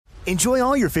Enjoy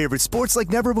all your favorite sports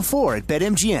like never before at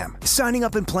BetMGM. Signing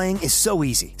up and playing is so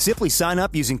easy. Simply sign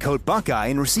up using code Buckeye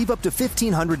and receive up to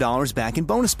 $1,500 back in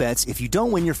bonus bets if you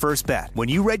don't win your first bet. When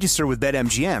you register with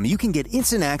BetMGM, you can get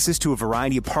instant access to a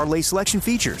variety of parlay selection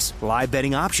features, live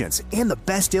betting options, and the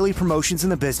best daily promotions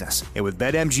in the business. And with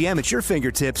BetMGM at your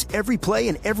fingertips, every play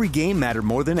and every game matter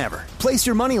more than ever. Place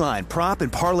your moneyline, prop,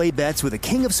 and parlay bets with the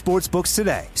king of sportsbooks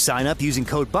today. Sign up using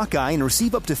code Buckeye and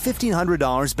receive up to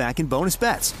 $1,500 back in bonus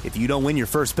bets if you don't win your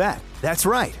first bet. That's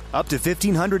right, up to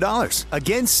 $1,500.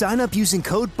 Again, sign up using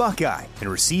code Buckeye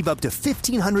and receive up to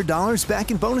 $1,500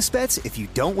 back in bonus bets if you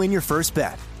don't win your first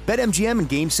bet. BetMGM and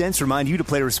GameSense remind you to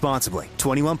play responsibly.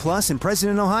 21 plus and present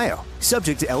in Ohio.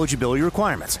 Subject to eligibility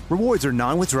requirements. Rewards are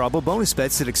non-withdrawable bonus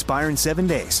bets that expire in 7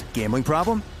 days. Gambling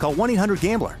problem? Call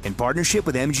 1-800-GAMBLER in partnership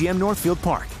with MGM Northfield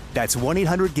Park. That's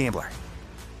 1-800-GAMBLER.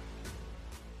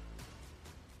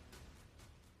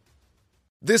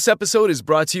 This episode is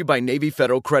brought to you by Navy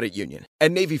Federal Credit Union.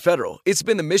 At Navy Federal, it's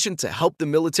been the mission to help the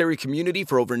military community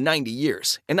for over 90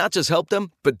 years. And not just help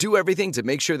them, but do everything to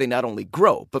make sure they not only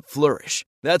grow, but flourish.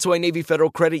 That's why Navy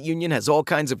Federal Credit Union has all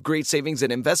kinds of great savings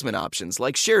and investment options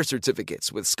like share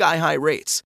certificates with sky-high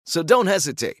rates. So don't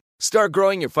hesitate. Start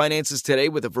growing your finances today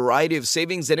with a variety of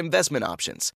savings and investment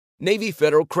options. Navy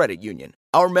Federal Credit Union.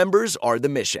 Our members are the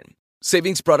mission.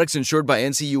 Savings products insured by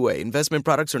NCUA. Investment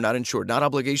products are not insured, not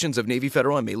obligations of Navy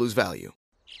Federal and may lose value.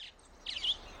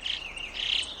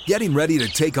 Getting ready to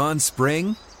take on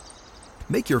spring?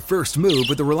 Make your first move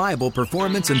with the reliable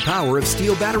performance and power of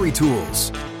Steel battery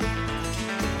tools.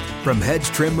 From hedge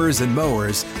trimmers and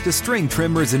mowers to string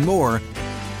trimmers and more,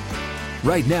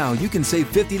 right now you can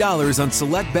save $50 on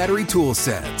select battery tool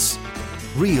sets.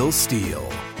 Real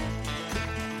Steel.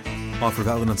 Offer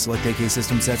valid on select AK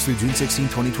system sets through June 16,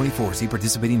 2024. See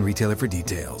participating retailer for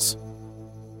details.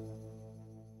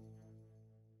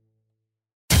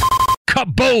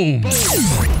 Kaboom!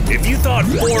 If you thought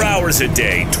 4 hours a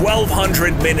day,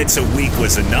 1,200 minutes a week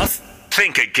was enough,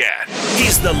 think again.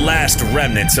 He's the last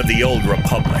remnants of the old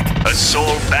republic, a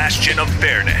sole bastion of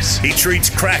fairness. He treats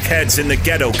crackheads in the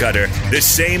ghetto gutter the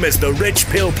same as the rich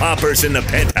pill poppers in the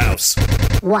penthouse.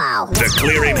 Wow. The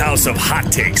clearinghouse of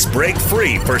hot takes break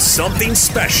free for something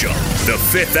special. The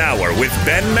Fifth Hour with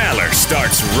Ben Maller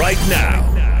starts right now.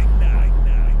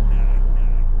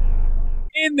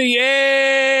 In the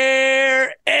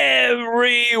air,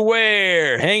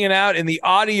 everywhere. Hanging out in the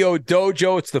audio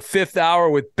dojo. It's the Fifth Hour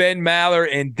with Ben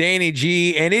Maller and Danny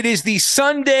G. And it is the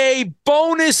Sunday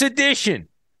bonus edition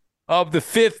of the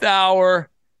Fifth Hour.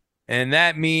 And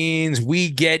that means we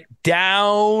get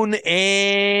down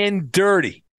and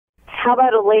dirty. How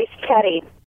about a lace teddy?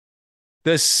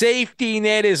 The safety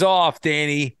net is off,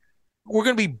 Danny. We're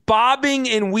going to be bobbing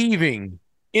and weaving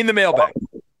in the mailbag.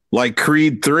 Like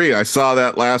Creed 3. I saw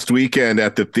that last weekend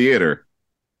at the theater.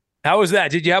 How was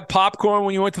that? Did you have popcorn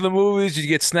when you went to the movies? Did you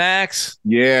get snacks?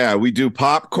 Yeah, we do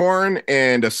popcorn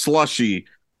and a slushie.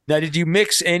 Now, did you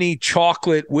mix any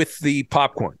chocolate with the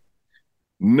popcorn?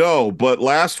 No, but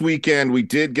last weekend we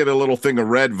did get a little thing of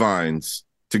Red Vines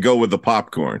to go with the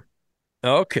popcorn.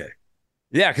 Okay.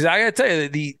 Yeah, because I got to tell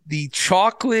you, the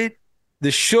chocolate,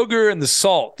 the sugar, and the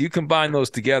salt, you combine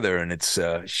those together, and it's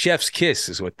chef's kiss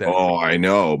is what that is. Oh, I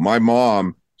know. My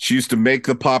mom, she used to make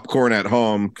the popcorn at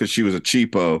home because she was a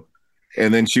cheapo,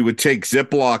 and then she would take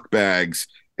Ziploc bags,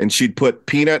 and she'd put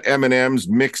peanut M&Ms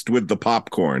mixed with the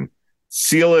popcorn,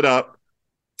 seal it up,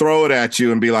 throw it at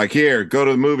you, and be like, here, go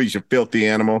to the movies, you filthy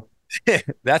animal.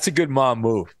 That's a good mom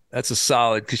move. That's a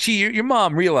solid, because your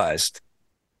mom realized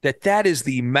that is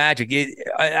the magic.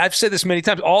 I've said this many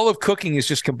times. All of cooking is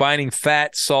just combining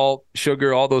fat, salt,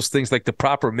 sugar, all those things, like the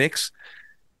proper mix.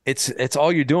 It's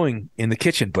all you're doing in the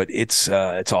kitchen, but it's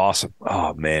awesome.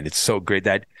 Oh man, it's so great.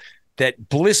 That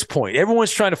bliss point.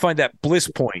 Everyone's trying to find that bliss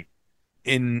point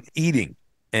in eating,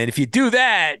 and if you do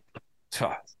that,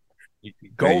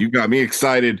 Hey, you got me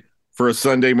excited for a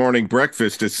Sunday morning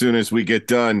breakfast as soon as we get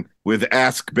done with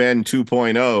Ask Ben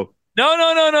 2.0.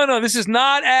 No. This is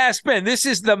not Ask Ben. This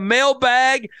is the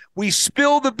mailbag. We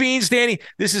spill the beans, Danny.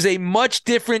 This is a much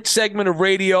different segment of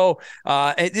radio.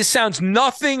 This sounds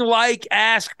nothing like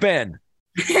Ask Ben.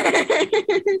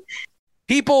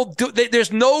 People do.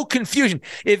 There's no confusion.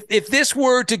 If this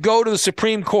were to go to the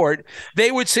Supreme Court, they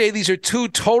would say these are two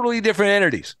totally different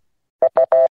entities.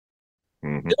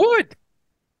 Mm-hmm. Do it.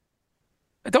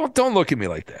 Don't look at me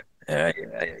like that.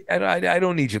 I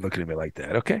don't need you looking at me like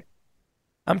that. Okay,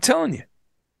 I'm telling you.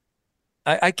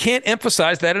 I can't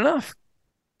emphasize that enough.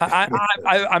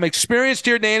 I'm experienced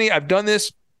here, Danny. I've done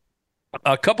this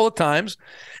a couple of times,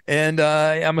 and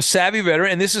I'm a savvy veteran.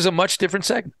 And this is a much different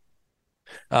segment.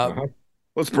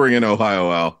 Let's bring in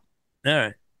Ohio Al. All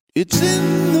right. It's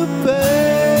in the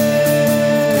bag.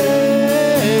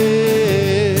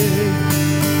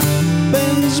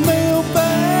 Ben's mailbag.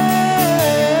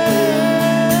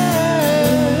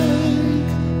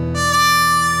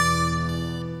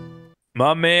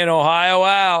 My man, Ohio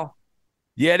Al,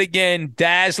 yet again,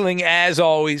 dazzling as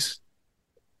always.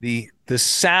 The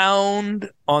sound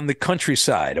on the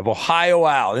countryside of Ohio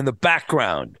Al in the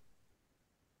background,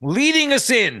 leading us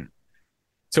in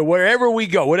to wherever we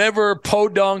go, whatever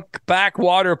podunk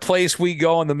backwater place we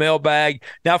go on the mailbag.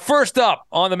 Now, first up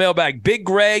on the mailbag, Big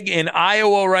Greg in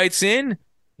Iowa writes in.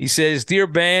 He says, Dear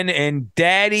Ben and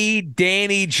Daddy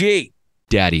Danny G.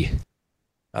 Daddy.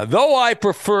 Though I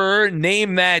prefer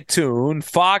Name That Tune,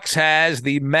 Fox has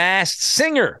The Masked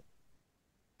Singer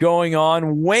going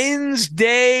on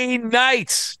Wednesday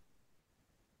nights.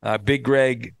 Big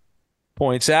Greg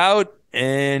points out,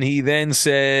 and he then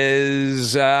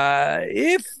says,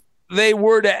 if they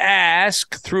were to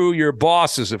ask through your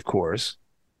bosses, of course,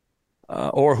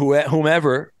 or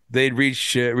whomever they'd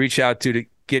reach out to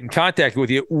get in contact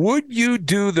with you, would you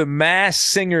do the Masked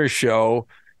Singer show?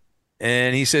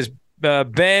 And he says,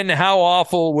 Ben, how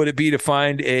awful would it be to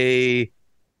find a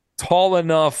tall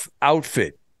enough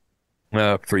outfit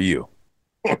for you?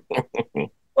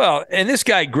 Well, and this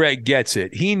guy, Greg, gets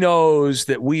it. He knows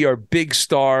that we are big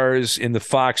stars in the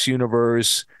Fox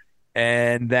universe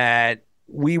and that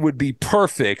we would be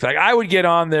perfect. Like, I would get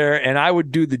on there and I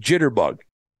would do the jitterbug.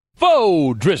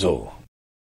 Faux drizzle.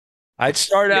 I'd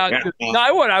start out.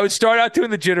 I would start out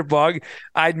doing the jitterbug.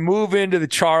 I'd move into the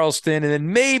Charleston, and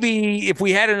then maybe if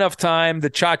we had enough time, the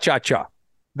cha-cha-cha.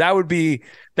 That would be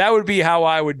how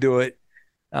I would do it.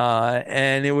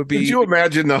 And it would be. Could you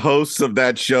imagine the hosts of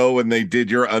that show when they did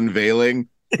your unveiling?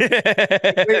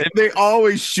 they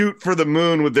always shoot for the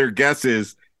moon with their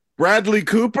guesses. Bradley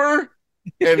Cooper,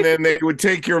 and then they would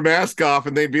take your mask off,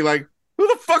 and they'd be like, "Who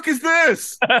the fuck is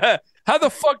this? How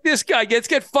the fuck this guy gets?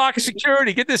 Get Fox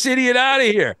security. Get this idiot out of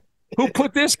here. Who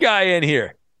put this guy in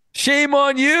here? Shame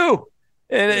on you."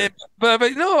 And but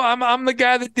no, I'm the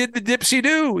guy that did the dipsy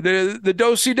do, the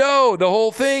do-si do, the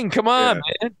whole thing. Come on,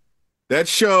 man. That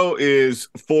show is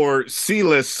for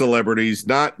C-list celebrities,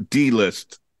 not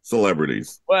D-list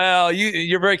celebrities. Well,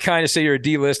 you're very kind to say you're a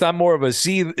D-list. I'm more of a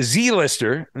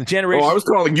Z-lister. Oh, I was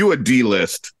calling you a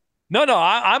D-list. No,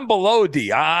 I'm below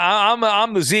D.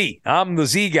 I'm the Z. I'm the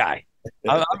Z guy.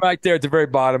 I'm right there at the very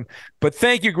bottom. But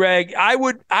thank you, Greg. I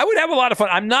would have a lot of fun.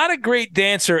 I'm not a great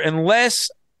dancer unless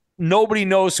nobody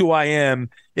knows who I am.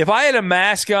 If I had a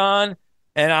mask on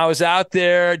and I was out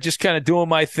there just kind of doing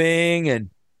my thing, and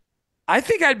I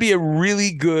think I'd be a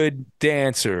really good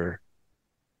dancer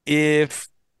if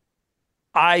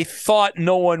I thought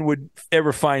no one would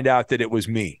ever find out that it was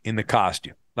me in the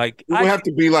costume. Like, it would have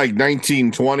to be like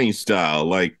 1920 style,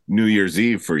 like New Year's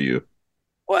Eve for you.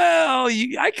 Well,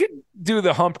 I could do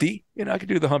the Humpty. I could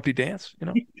do the Humpty dance.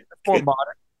 More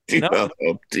modern.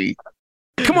 Humpty.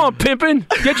 Come on, pimpin',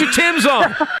 get your Timbs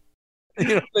on.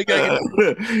 Yeah,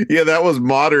 that was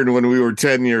modern when we were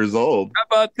 10 years old. How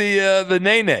about the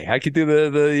nay nay? I could do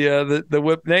the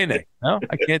whip nay nay. No,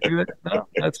 I can't do that. No,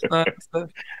 that's not.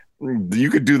 You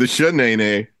could do the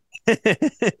shenane.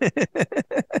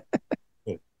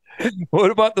 What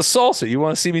about the salsa? You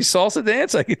want to see me salsa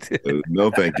dance? I could do.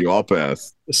 No, thank you. I'll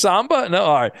pass. Samba? No,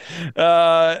 all right.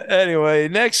 Anyway,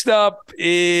 next up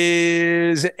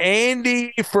is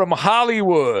Andy from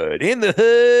Hollywood, in the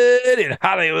hood in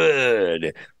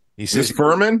Hollywood. He says,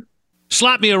 Furman?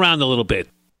 Slap me around a little bit.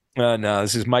 No,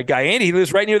 this is my guy. Andy, he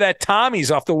lives right near that Tommy's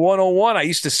off the 101. I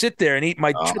used to sit there and eat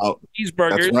my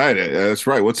cheeseburgers. That's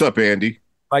right. What's up, Andy?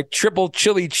 My triple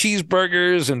chili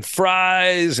cheeseburgers and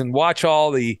fries, and watch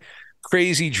all the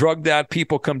crazy drugged out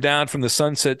people come down from the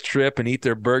Sunset Strip and eat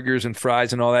their burgers and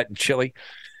fries and all that and chili.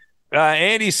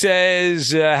 Andy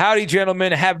says, howdy,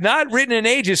 gentlemen. Have not written in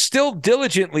ages, still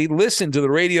diligently listen to the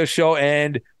radio show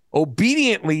and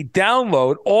obediently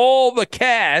download all the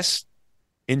casts.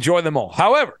 Enjoy them all.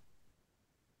 However,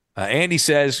 Andy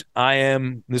says,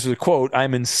 this is a quote,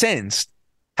 I'm incensed.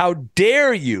 How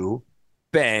dare you,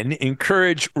 Ben,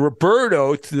 encourage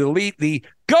Roberto to delete the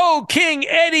Go King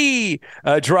Eddie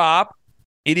drop.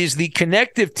 It is the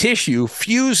connective tissue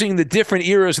fusing the different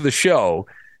eras of the show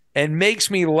and makes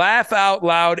me laugh out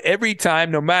loud every time,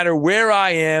 no matter where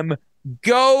I am.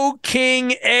 Go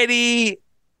King Eddie,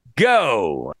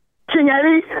 go. King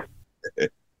Eddie.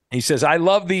 He says, I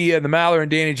love the Maller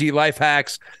and Danny G life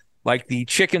hacks, like the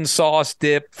chicken sauce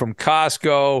dip from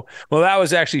Costco. Well, that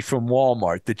was actually from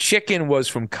Walmart. The chicken was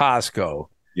from Costco.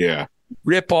 Yeah.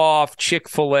 Rip off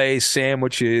Chick-fil-A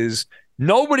sandwiches.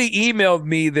 Nobody emailed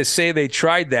me to say they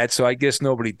tried that, so I guess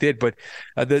nobody did. But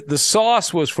the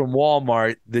sauce was from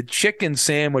Walmart. The chicken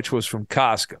sandwich was from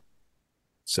Costco.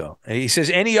 So he says,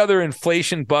 any other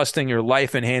inflation-busting or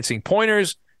life-enhancing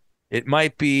pointers? It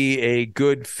might be a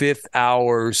good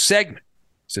fifth-hour segment.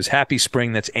 He says, happy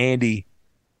spring. That's Andy,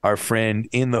 our friend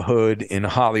in the hood in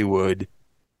Hollywood.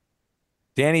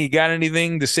 Danny, you got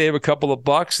anything to save a couple of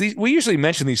bucks? We usually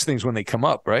mention these things when they come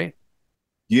up, right?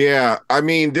 Yeah, I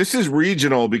mean, this is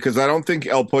regional because I don't think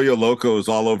El Pollo Loco is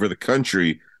all over the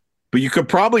country, but you could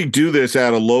probably do this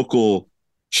at a local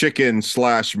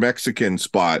chicken/Mexican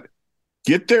spot.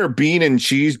 Get their bean and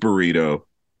cheese burrito.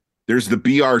 There's the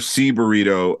BRC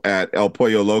burrito at El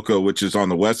Pollo Loco, which is on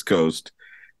the West Coast.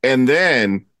 And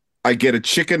then I get a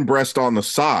chicken breast on the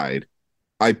side.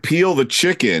 I peel the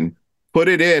chicken, put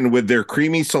it in with their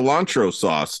creamy cilantro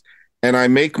sauce, and I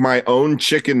make my own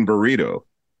chicken burrito.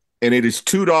 And it is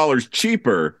 $2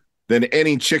 cheaper than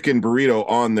any chicken burrito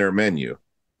on their menu.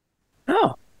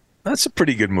 Oh, that's a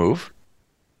pretty good move.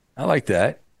 I like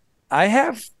that.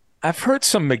 I've heard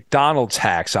some McDonald's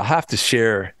hacks. I'll have to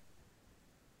share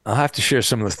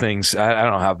some of the things. I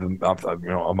don't have them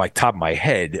on my top of my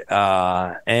head.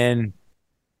 And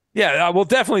yeah, we'll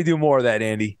definitely do more of that,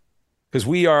 Andy, because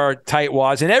we are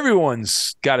tightwads, and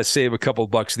everyone's got to save a couple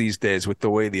bucks these days with the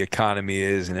way the economy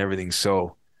is and everything's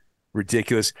so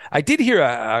ridiculous. I did hear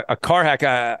a car hack,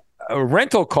 a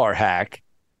rental car hack,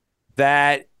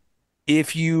 that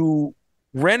if you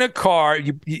rent a car,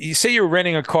 you say you're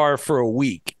renting a car for a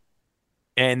week,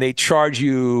 and they charge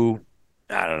you,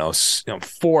 I don't know,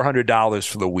 $400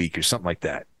 for the week or something like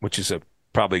that, which is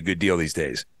probably a good deal these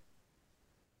days.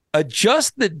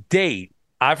 Adjust the date.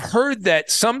 I've heard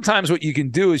that sometimes what you can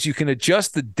do is you can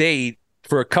adjust the date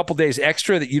for a couple days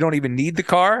extra that you don't even need the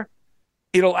car.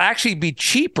 It'll actually be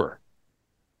cheaper.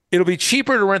 It'll be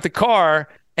cheaper to rent the car,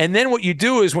 and then what you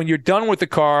do is when you're done with the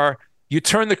car, you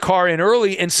turn the car in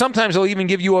early, and sometimes they'll even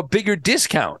give you a bigger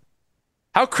discount.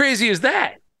 How crazy is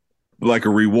that? Like a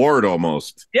reward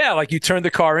almost. Yeah, like you turn the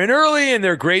car in early, and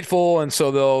they're grateful, and so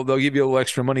they'll give you a little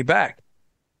extra money back.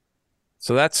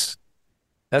 So that's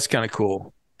kind of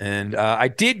cool. And I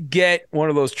did get one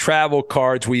of those travel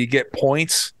cards where you get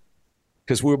points,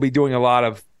 because we'll be doing a lot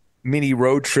of mini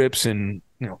road trips and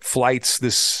flights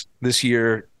this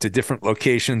year to different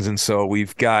locations, and so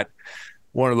we've got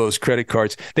one of those credit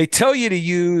cards. They tell you to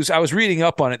use, I was reading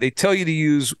up on it, they tell you to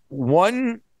use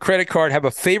one credit card, have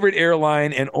a favorite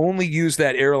airline, and only use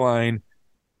that airline.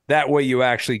 That way you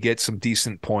actually get some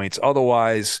decent points.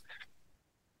 Otherwise,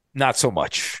 not so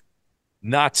much.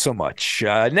 Not so much.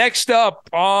 Next up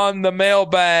on the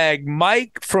mailbag,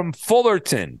 Mike from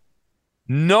Fullerton.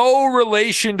 No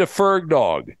relation to Ferg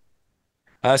Dog.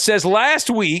 Says, last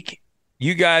week,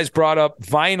 you guys brought up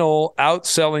vinyl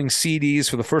outselling CDs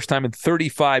for the first time in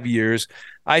 35 years.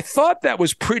 I thought that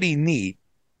was pretty neat.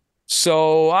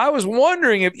 So I was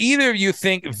wondering if either of you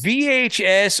think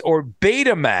VHS or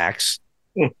Betamax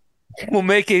will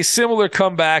make a similar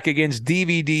comeback against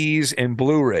DVDs and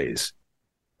Blu-rays.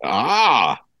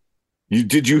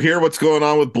 Did you hear what's going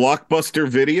on with Blockbuster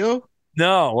Video?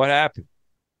 No, what happened?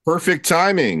 Perfect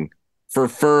timing for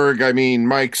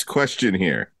Mike's question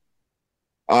here.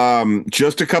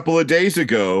 Just a couple of days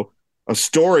ago, a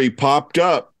story popped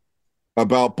up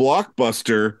about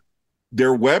Blockbuster.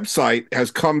 Their website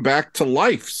has come back to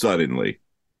life suddenly.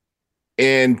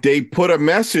 And they put a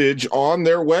message on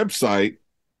their website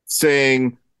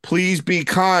saying, please be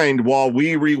kind while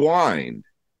we rewind.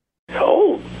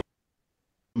 Oh.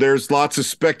 There's lots of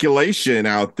speculation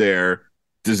out there.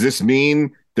 Does this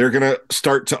mean they're going to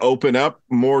start to open up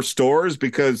more stores?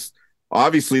 Because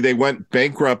obviously they went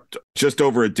bankrupt just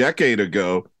over a decade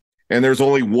ago, and there's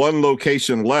only one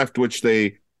location left, which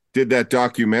they did that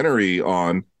documentary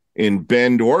on in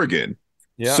Bend, Oregon.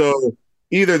 Yeah. So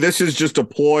either this is just a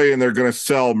ploy and they're going to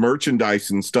sell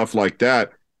merchandise and stuff like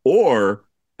that, or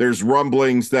there's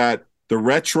rumblings that the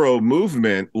retro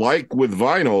movement, like with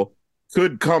vinyl,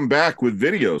 could come back with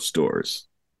video stores.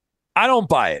 I don't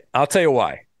buy it. I'll tell you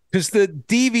why. Because the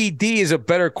DVD is a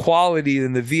better quality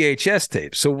than the VHS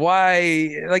tape. So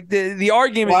why, like the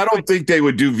argument? Well, I don't think they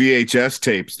would do VHS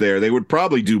tapes there. They would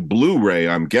probably do Blu-ray,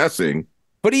 I'm guessing.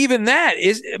 But even that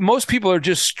is, most people are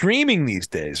just streaming these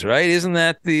days, right? Isn't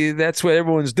that that's what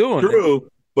everyone's doing?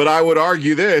 True. But I would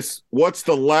argue this. What's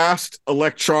the last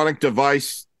electronic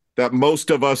device that most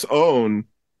of us own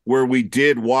where we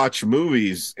did watch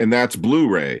movies? And that's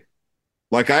Blu-ray.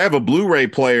 Like, I have a Blu-ray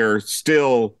player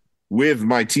still with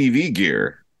my TV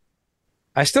gear.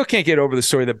 I still can't get over the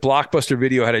story that Blockbuster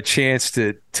Video had a chance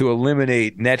to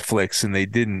eliminate Netflix, and they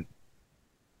didn't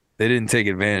take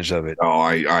advantage of it. Oh,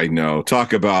 I know.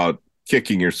 Talk about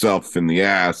kicking yourself in the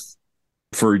ass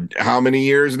for how many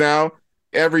years now?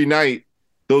 Every night,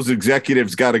 those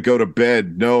executives got to go to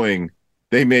bed knowing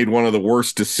they made one of the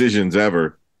worst decisions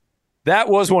ever. That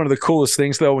was one of the coolest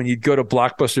things, though, when you'd go to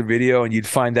Blockbuster Video and you'd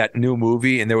find that new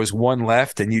movie and there was one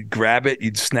left and you'd grab it,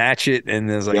 you'd snatch it, and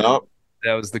there's like, Yep.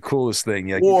 That was the coolest thing.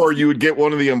 Like, or you would get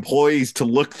one of the employees to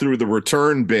look through the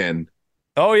return bin.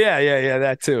 Oh, yeah,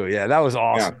 that too. Yeah, that was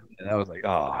awesome. Yeah. That was like,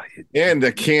 And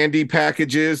the candy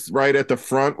packages right at the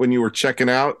front when you were checking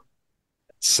out.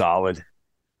 Solid.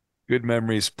 Good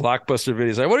memories. Blockbuster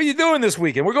Videos. Like, what are you doing this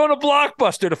weekend? We're going to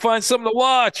Blockbuster to find something to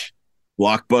watch.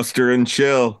 Blockbuster and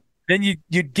chill. Then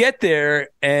you'd get there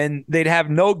and they'd have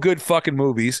no good fucking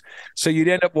movies. So you'd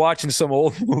end up watching some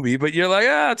old movie, but you're like,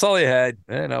 that's all they had.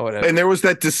 Whatever. And there was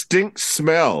that distinct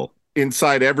smell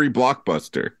inside every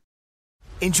Blockbuster.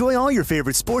 Enjoy all your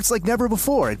favorite sports like never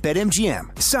before at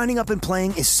BetMGM. Signing up and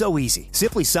playing is so easy.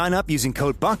 Simply sign up using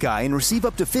code Buckeye and receive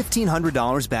up to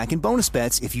 $1,500 back in bonus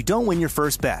bets if you don't win your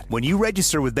first bet. When you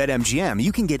register with BetMGM,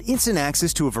 you can get instant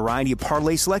access to a variety of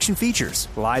parlay selection features,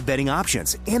 live betting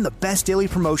options, and the best daily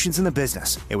promotions in the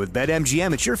business. And with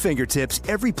BetMGM at your fingertips,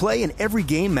 every play and every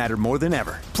game matter more than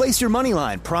ever. Place your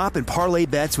moneyline, prop, and parlay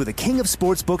bets with the king of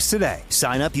sportsbooks today.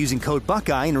 Sign up using code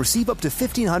Buckeye and receive up to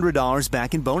 $1,500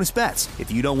 back in bonus bets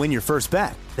if you don't win your first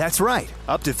bet. That's right,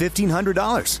 up to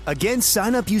 $1,500. Again,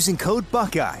 sign up using code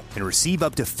Buckeye and receive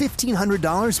up to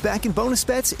 $1,500 back in bonus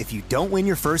bets if you don't win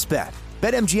your first bet.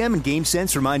 BetMGM and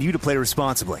GameSense remind you to play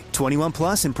responsibly. 21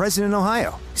 plus and present in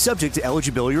Ohio. Subject to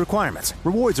eligibility requirements.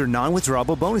 Rewards are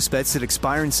non-withdrawable bonus bets that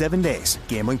expire in 7 days.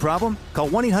 Gambling problem? Call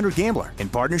 1-800-GAMBLER in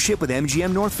partnership with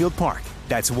MGM Northfield Park.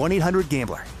 That's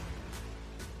 1-800-GAMBLER.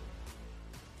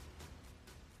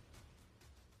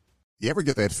 You ever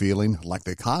get that feeling like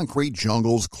the concrete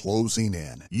jungle's closing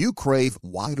in? You crave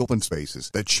wide open spaces,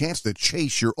 the chance to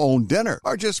chase your own dinner,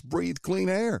 or just breathe clean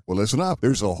air. Well, listen up.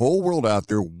 There's a whole world out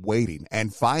there waiting,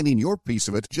 and finding your piece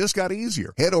of it just got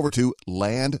easier. Head over to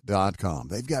Land.com.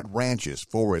 They've got ranches,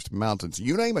 forests, mountains,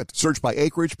 you name it. Search by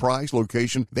acreage, price,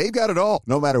 location. They've got it all.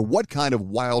 No matter what kind of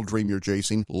wild dream you're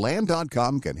chasing,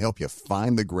 Land.com can help you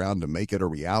find the ground to make it a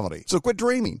reality. So quit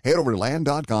dreaming. Head over to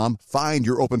Land.com, find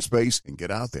your open space, and get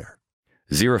out there.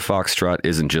 Zero Foxtrot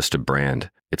isn't just a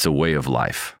brand, it's a way of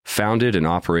life. Founded and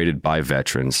operated by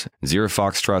veterans, Zero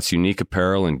Foxtrot's unique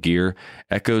apparel and gear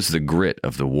echoes the grit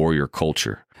of the warrior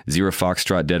culture. Zero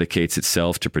Foxtrot dedicates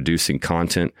itself to producing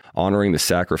content, honoring the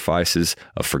sacrifices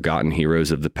of forgotten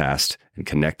heroes of the past, and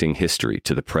connecting history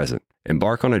to the present.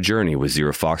 Embark on a journey with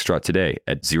Zero Foxtrot today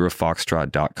at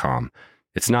zerofoxtrot.com.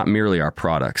 It's not merely our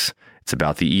products, it's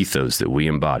about the ethos that we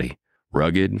embody.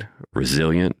 Rugged,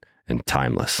 resilient, and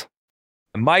timeless.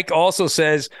 Mike also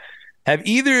says, have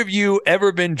either of you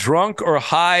ever been drunk or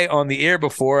high on the air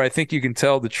before? I think you can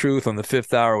tell the truth on the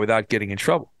fifth hour without getting in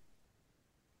trouble.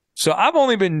 So I've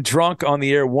only been drunk on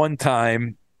the air one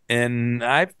time, and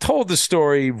I've told the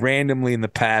story randomly in the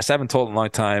past. I haven't told it in a long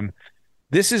time.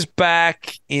 This is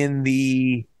back in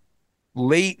the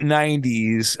late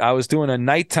 90s. I was doing a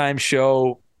nighttime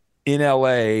show in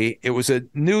LA. It was a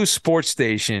new sports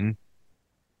station.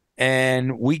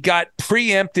 And we got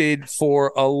preempted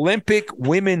for Olympic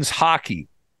women's hockey,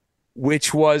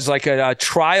 which was like a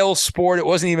trial sport. It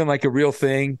wasn't even like a real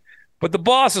thing. But the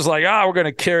boss was like, we're going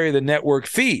to carry the network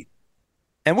feed.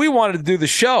 And we wanted to do the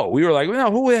show. We were like,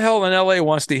 who the hell in LA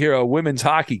wants to hear a women's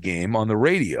hockey game on the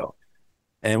radio?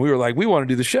 And we were like, we want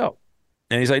to do the show.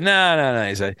 And he's like, no.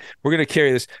 He's like, we're going to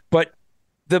carry this. But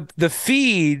the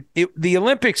feed, the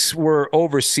Olympics were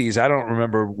overseas. I don't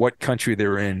remember what country they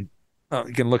were in.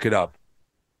 You can look it up.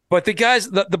 But the guys,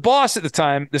 the boss at the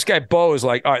time, this guy Bo, is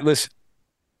like, all right, listen.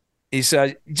 He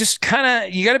said, just kind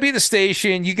of, you got to be at the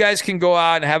station. You guys can go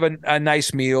out and have a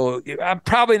nice meal. I'm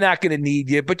probably not going to need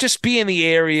you, but just be in the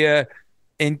area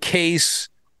in case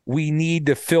we need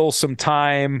to fill some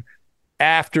time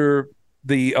after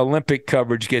the Olympic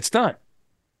coverage gets done.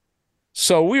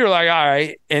 So we were like, all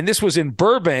right. And this was in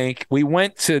Burbank. We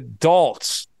went to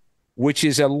Dalt's, which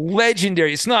is a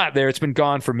legendary, it's not there. It's been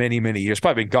gone for many, many years,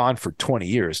 probably been gone for 20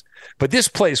 years. But this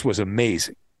place was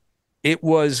amazing. It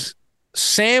was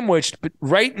sandwiched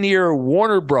right near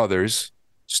Warner Brothers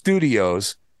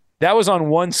Studios. That was on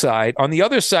one side. On the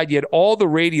other side, you had all the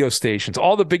radio stations,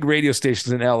 all the big radio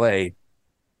stations in LA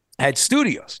had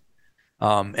studios.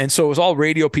 And so it was all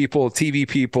radio people, TV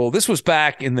people. This was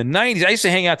back in the 90s. I used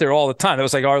to hang out there all the time. That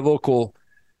was like our local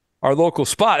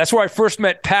spot. That's where I first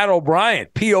met Pat O'Brien,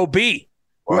 P.O.B.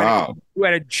 Wow. Who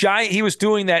had a giant, he was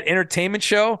doing that entertainment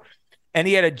show, and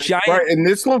he had a giant. Right, and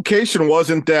this location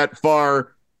wasn't that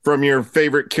far from your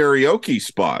favorite karaoke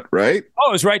spot, right? Oh,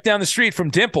 it was right down the street from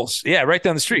Dimples. Yeah, right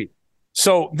down the street.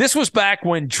 So this was back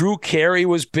when Drew Carey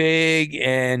was big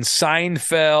and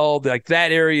Seinfeld, like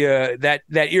that area, that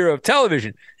era of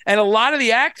television. And a lot of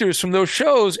the actors from those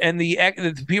shows and the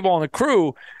people on the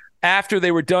crew, after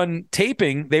they were done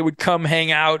taping, they would come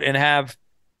hang out and have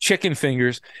chicken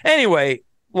fingers. Anyway,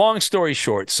 long story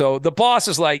short, so the boss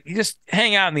is like, you just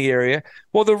hang out in the area.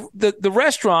 Well, the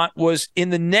restaurant was in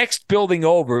the next building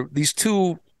over, these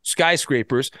two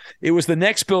skyscrapers. It was the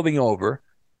next building over.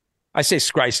 I say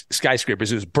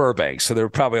skyscrapers, it was Burbank, so there were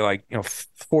probably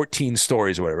 14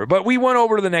 stories or whatever. But we went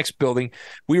over to the next building.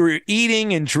 We were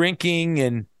eating and drinking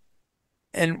and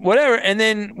whatever, and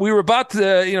then we were about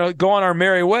to go on our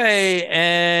merry way,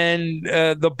 and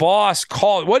the boss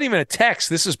called. It wasn't even a text.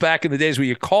 This is back in the days where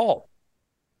you called.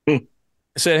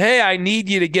 Said, "Hey, I need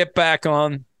you to get back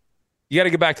on. You got to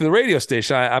get back to the radio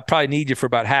station. I probably need you for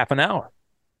about half an hour."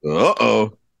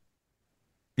 Uh-oh.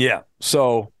 Yeah.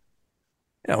 So,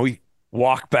 we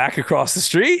walk back across the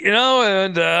street,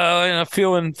 and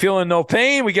feeling no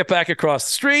pain. We get back across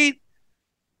the street,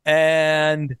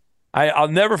 and I'll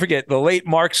never forget the late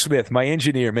Mark Smith, my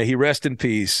engineer. May he rest in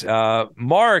peace.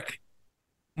 Mark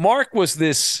was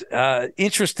this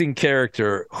interesting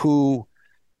character who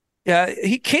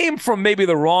he came from maybe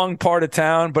the wrong part of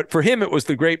town, but for him it was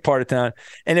the great part of town.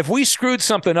 And if we screwed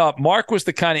something up, Mark was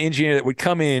the kind of engineer that would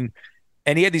come in,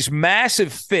 and he had these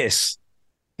massive fists.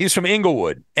 He was from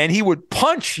Inglewood, and he would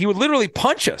literally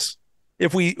punch us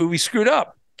if we screwed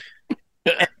up.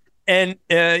 And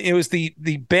it was the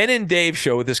Ben and Dave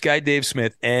show with this guy, Dave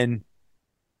Smith. And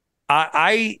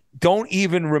I don't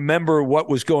even remember what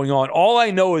was going on. All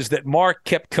I know is that Mark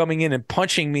kept coming in and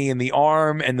punching me in the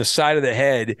arm and the side of the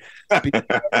head.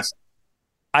 Because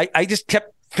I just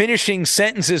kept finishing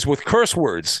sentences with curse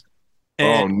words.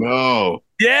 And, oh, no.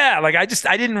 Yeah,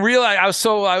 I didn't realize. I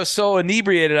was so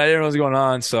inebriated, I didn't know what was going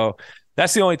on. So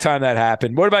that's the only time that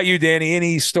happened. What about you, Danny?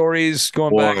 Any stories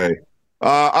going back?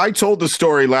 I told the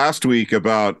story last week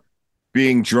about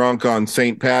being drunk on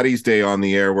St. Patty's Day on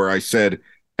the air, where I said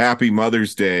Happy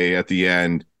Mother's Day at the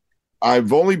end.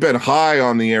 I've only been high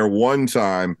on the air one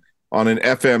time on an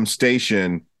FM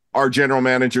station. Our general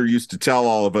manager used to tell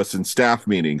all of us in staff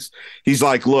meetings, he's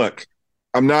like, look,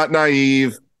 I'm not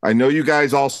naive. I know you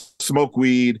guys all smoke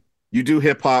weed. You do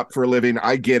hip hop for a living.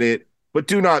 I get it. But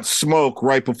do not smoke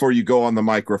right before you go on the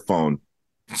microphone.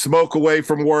 Smoke away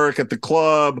from work, at the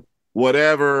club,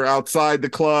 whatever, outside the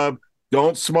club.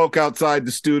 Don't smoke outside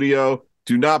the studio.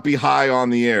 Do not be high on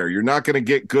the air. You're not going to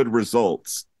get good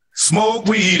results. Smoke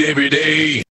weed every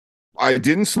day. I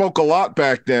didn't smoke a lot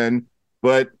back then,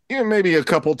 but maybe a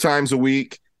couple times a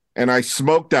week. And I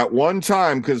smoked that one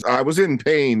time because I was in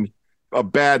pain, a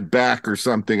bad back or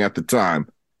something at the time.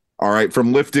 All right,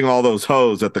 from lifting all those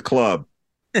hoes at the club.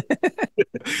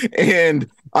 And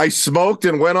I smoked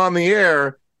and went on the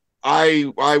air.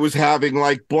 I was having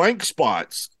blank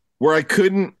spots where I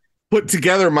couldn't put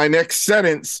together my next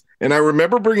sentence. And I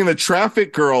remember bringing the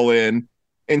traffic girl in,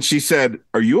 and she said,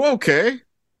 "Are you okay?"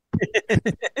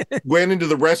 Went into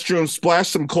the restroom,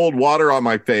 splashed some cold water on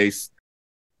my face.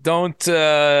 Don't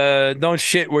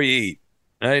shit where you eat.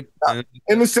 Right?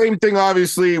 And the same thing,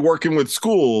 obviously, working with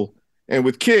school and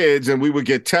with kids, and we would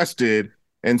get tested.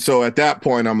 And so at that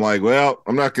point, I'm like, well,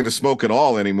 I'm not going to smoke at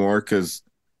all anymore because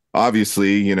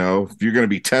obviously, if you're going to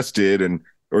be tested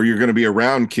or you're going to be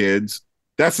around kids,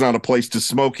 that's not a place to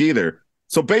smoke either.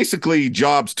 So basically,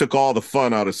 jobs took all the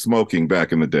fun out of smoking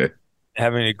back in the day.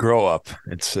 Having to grow up.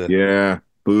 It's yeah,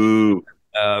 boo.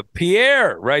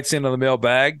 Pierre writes into the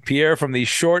mailbag. Pierre from the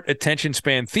Short Attention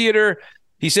Span Theater.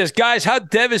 He says, guys, how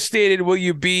devastated will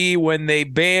you be when they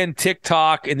ban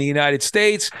TikTok in the United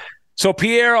States? So,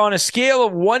 Pierre, on a scale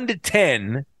of 1 to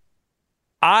 10,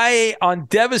 on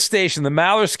devastation, the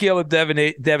Maller scale of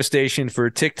devastation for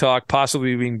TikTok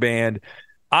possibly being banned,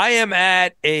 I am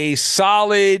at a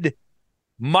solid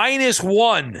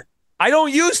 -1. I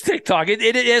don't use TikTok.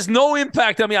 It has no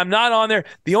impact on me. I'm not on there.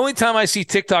 The only time I see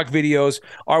TikTok videos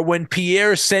are when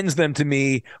Pierre sends them to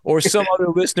me or some other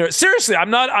listener. Seriously, I'm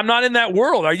not in that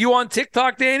world. Are you on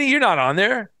TikTok, Danny? You're not on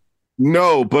there.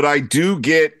 No, but I do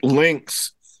get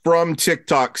links from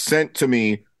TikTok sent to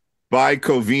me by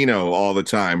Covino all the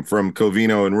time, from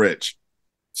Covino and Rich.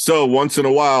 So once in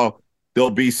a while, there'll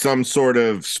be some sort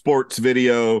of sports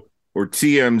video or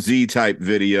TMZ type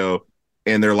video,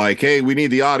 and they're like, hey, we need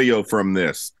the audio from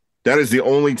this. That is the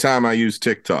only time I use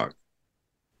TikTok.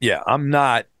 Yeah, I'm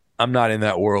not in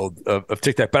that world of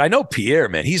TikTok, but I know Pierre,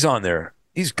 man, he's on there.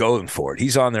 He's going for it.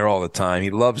 He's on there all the time. He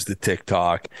loves the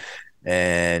TikTok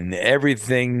and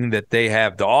everything that they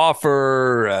have to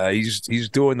offer. He's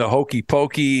doing the hokey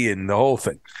pokey and the whole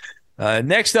thing.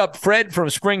 Next up, Fred from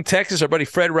Spring, Texas. Our buddy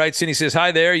Fred writes in. He says,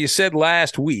 hi there. You said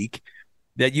last week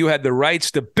that you had the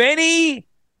rights to Benny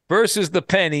versus the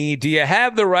Penny. Do you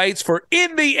have the rights for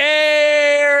In the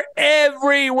Air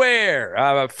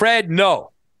Everywhere? Fred,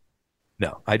 no.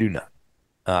 No, I do not.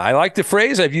 I like the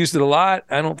phrase. I've used it a lot.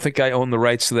 I don't think I own the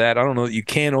rights to that. I don't know that you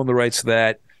can own the rights to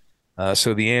that.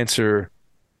 So the answer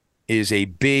is a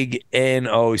big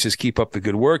N-O. He says, keep up the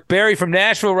good work. Barry from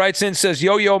Nashville writes in, says,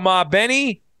 yo, Ma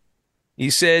Benny. He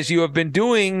says, you have been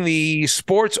doing the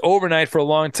sports overnight for a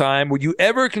long time. Would you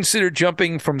ever consider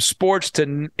jumping from sports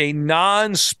to a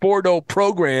non-sporto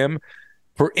program?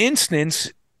 For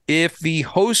instance, if the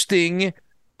hosting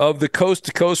of the Coast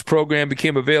to Coast program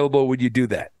became available, would you do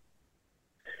that?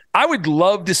 I would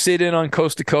love to sit in on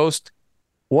Coast to Coast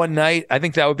one night. I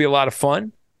think that would be a lot of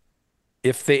fun.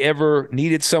 If they ever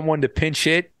needed someone to pinch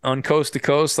hit on Coast to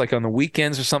Coast, like on the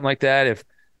weekends or something like that. If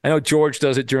I know George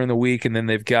does it during the week, and then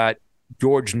they've got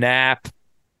George Knapp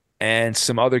and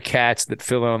some other cats that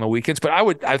fill in on the weekends. But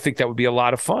I think that would be a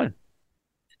lot of fun.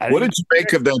 What did you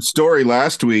make of that story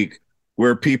last week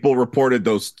where people reported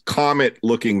those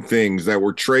comet-looking things that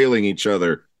were trailing each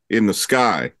other in the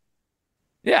sky?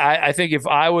 Yeah, I think if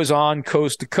I was on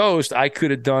Coast to Coast, I could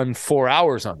have done 4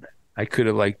 hours on that. I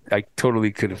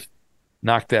totally could have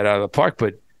knocked that out of the park.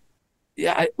 But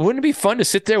yeah, wouldn't it be fun to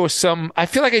sit there with I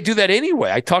feel like I do that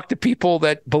anyway. I talk to people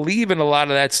that believe in a lot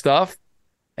of that stuff,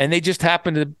 and they just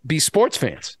happen to be sports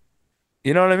fans.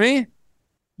 You know what I mean?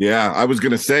 Yeah, I was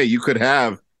going to say, you could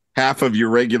have half of your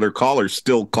regular callers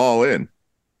still call in.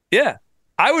 Yeah.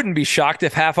 I wouldn't be shocked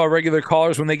if half our regular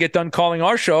callers, when they get done calling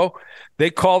our show,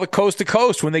 they call the Coast to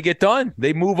Coast. When they get done,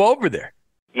 they move over there.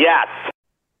 Yes.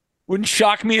 Wouldn't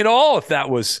shock me at all if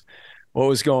that was what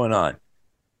was going on.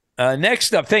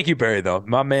 Next up, thank you, Barry, though.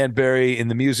 My man Barry in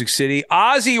the Music City.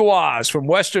 Ozzy Waz from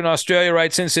Western Australia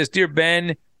writes in, says, Dear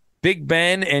Ben, Big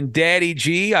Ben, and Daddy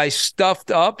G, I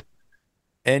stuffed up.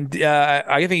 And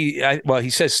he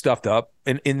says stuffed up.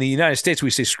 In the United States,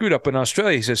 we say screwed up. In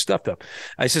Australia, he says stuffed up.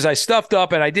 I stuffed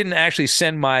up, and I didn't actually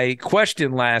send my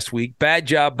question last week. Bad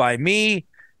job by me.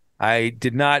 I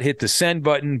did not hit the send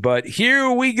button, but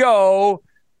here we go.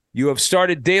 You have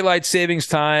started daylight savings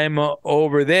time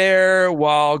over there.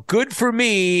 While good for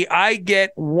me, I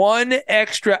get 1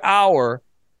 extra hour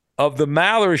of the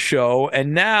Maller show,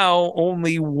 and now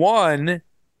only one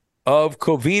of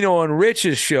Covino and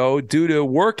Rich's show due to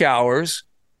work hours.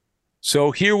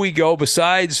 So here we go.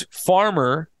 Besides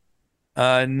Farmer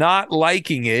not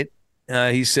liking it,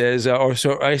 he says, I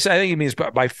think he means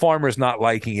by farmers not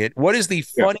liking it. What is the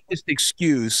funniest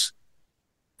excuse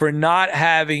for not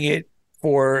having it?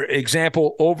 For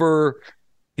example, over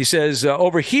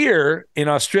here in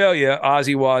Australia,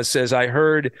 Ozzy Waz says, I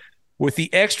heard with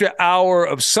the extra hour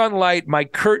of sunlight, my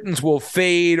curtains will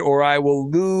fade or I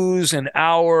will lose an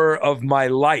hour of my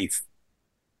life.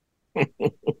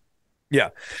 Yeah.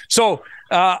 So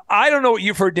I don't know what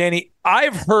you've heard, Danny.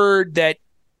 I've heard that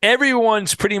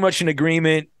everyone's pretty much in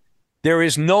agreement. There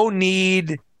is no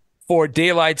need for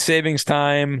daylight savings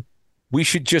time. We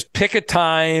should just pick a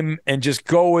time and just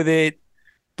go with it.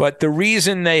 But the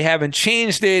reason they haven't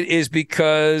changed it is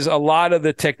because a lot of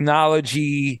the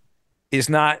technology is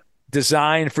not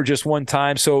designed for just one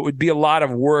time. So it would be a lot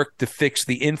of work to fix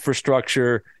the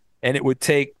infrastructure, and it would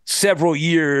take several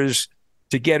years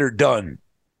to get her done,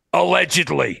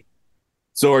 allegedly.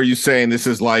 So are you saying this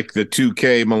is like the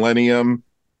 2K millennium?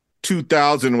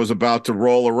 2000 was about to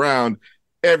roll around.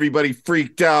 Everybody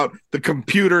freaked out. The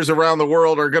computers around the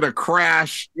world are going to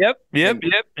crash. Yep.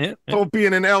 Don't be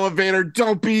in an elevator.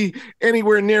 Don't be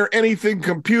anywhere near anything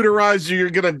computerized or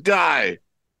you're going to die.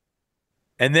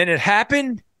 And then it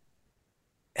happened,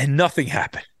 and nothing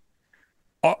happened.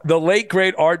 The late,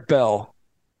 great Art Bell,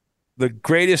 the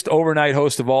greatest overnight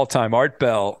host of all time, Art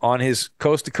Bell, on his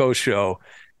Coast to Coast show,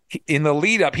 in the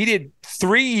lead up, he did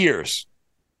 3 years.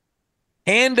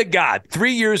 Hand to God,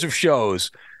 3 years of shows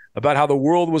about how the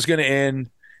world was going to end,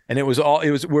 and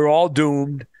we're all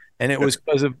doomed, and it was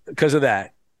because of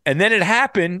that. And then it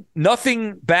happened.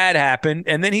 Nothing bad happened,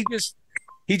 and then he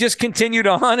just continued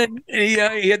on, and he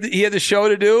had the show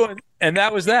to do, and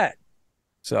that was that.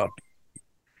 So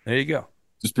there you go.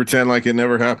 Just pretend like it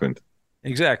never happened.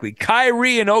 Exactly.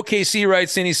 Kyrie in OKC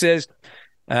writes in. He says,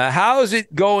 "How's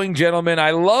it going, gentlemen?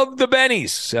 I love the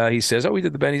Bennies." He says, "Oh, we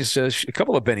did the Bennies, a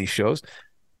couple of Bennies shows."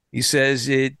 He says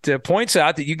it points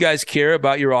out that you guys care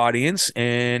about your audience,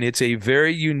 and it's a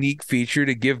very unique feature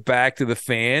to give back to the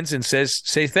fans and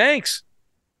say thanks.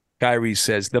 Kyrie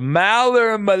says, the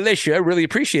Maller Militia really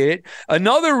appreciate it.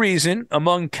 Another reason,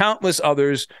 among countless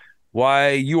others,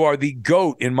 why you are the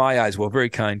GOAT in my eyes. Well, very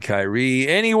kind, Kyrie.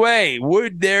 Anyway,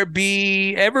 would there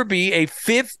ever be a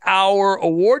 5th hour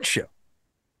award show?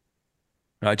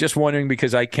 Just wondering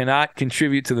because I cannot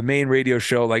contribute to the main radio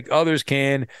show like others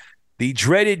can. The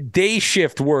dreaded day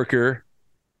shift worker.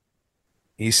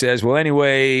 He says, well,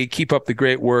 anyway, keep up the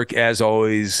great work. As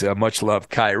always, much love,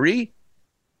 Kyrie.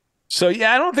 So,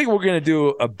 yeah, I don't think we're going to do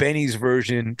a Benny's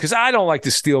version because I don't like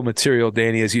to steal material,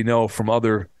 Danny, as you know, from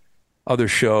other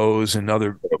shows and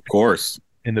other, of course,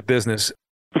 in the business.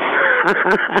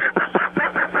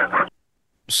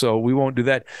 So we won't do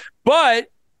that.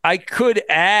 But I could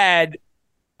add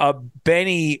a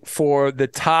Benny for the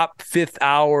top 5th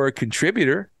hour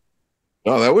contributor.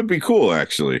 Oh, that would be cool,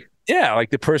 actually. Yeah, like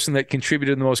the person that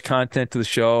contributed the most content to the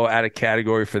show, add a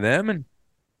category for them, and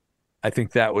I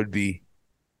think that would be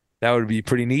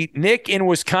pretty neat. Nick in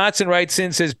Wisconsin writes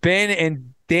in, says, Ben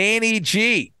and Danny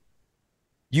G,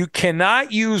 you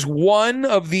cannot use one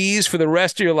of these for the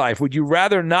rest of your life. Would you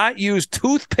rather not use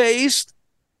toothpaste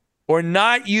or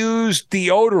not use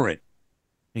deodorant?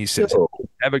 He says,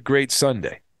 have a great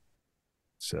Sunday.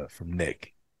 So from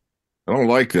Nick. I don't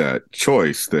like that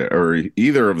choice or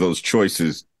either of those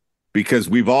choices, because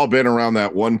we've all been around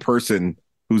that one person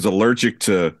who's allergic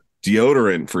to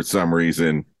deodorant for some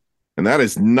reason, and that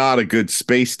is not a good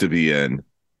space to be in.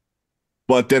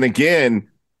 But then again,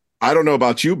 I don't know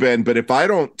about you, Ben, but if I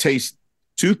don't taste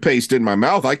toothpaste in my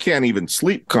mouth, I can't even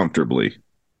sleep comfortably.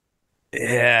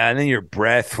 Yeah, and then your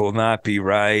breath will not be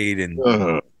right, and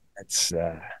that's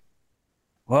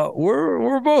well,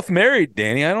 we're both married,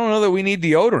 Danny. I don't know that we need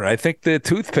deodorant. I think the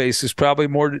toothpaste is probably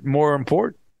more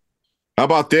important. How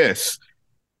about this?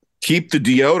 Keep the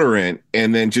deodorant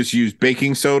and then just use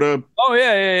baking soda. Oh,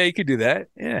 yeah, you could do that.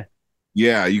 Yeah.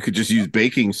 Yeah, you could just use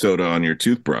baking soda on your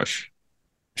toothbrush.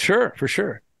 Sure, for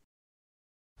sure.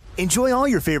 Enjoy all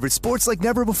your favorite sports like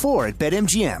never before at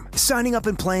BetMGM. Signing up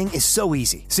and playing is so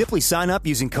easy. Simply sign up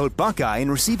using code Buckeye and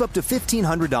receive up to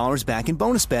 $1,500 back in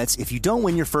bonus bets if you don't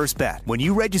win your first bet. When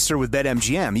you register with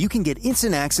BetMGM, you can get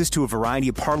instant access to a variety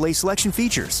of parlay selection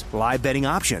features, live betting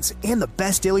options, and the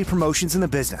best daily promotions in the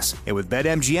business. And with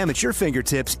BetMGM at your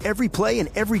fingertips, every play and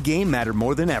every game matter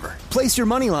more than ever. Place your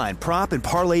moneyline, prop, and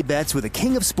parlay bets with the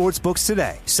king of sportsbooks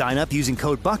today. Sign up using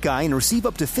code Buckeye and receive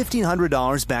up to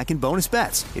 $1,500 back in bonus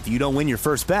bets if you don't win your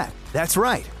first bet. That's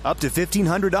right, up to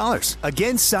 $1,500.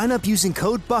 Again, sign up using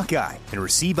code Buckeye and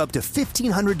receive up to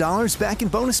 $1,500 back in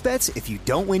bonus bets if you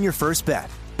don't win your first bet.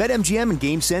 BetMGM and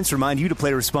GameSense remind you to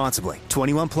play responsibly.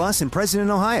 21 plus and present in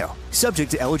Ohio.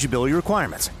 Subject to eligibility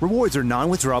requirements. Rewards are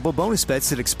non-withdrawable bonus bets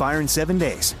that expire in 7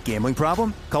 days. Gambling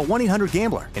problem? Call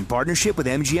 1-800-GAMBLER in partnership with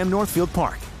MGM Northfield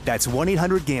Park. That's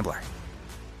 1-800-GAMBLER.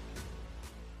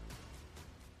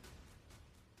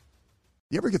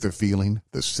 You ever get the feeling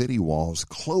the city walls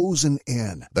closing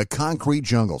in, the concrete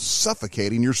jungle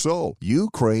suffocating your soul? You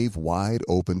crave wide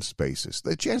open spaces,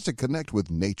 the chance to connect with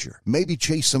nature, maybe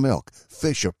chase some elk,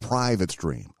 fish a private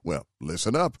stream. Well,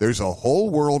 listen up. There's a whole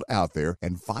world out there,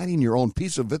 and finding your own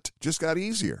piece of it just got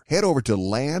easier. Head over to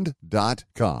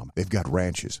land.com. They've got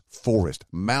ranches, forest,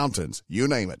 mountains, you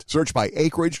name it. Search by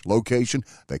acreage, location,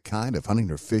 the kind of hunting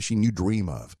or fishing you dream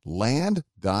of.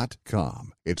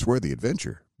 Land.com. It's where the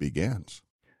adventure begins.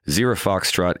 Zero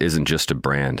Foxtrot isn't just a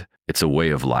brand, it's a way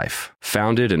of life.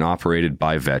 Founded and operated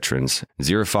by veterans,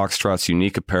 Zero Foxtrot's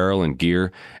unique apparel and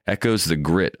gear echoes the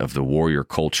grit of the warrior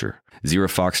culture. Zero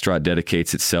Foxtrot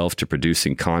dedicates itself to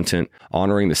producing content,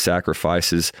 honoring the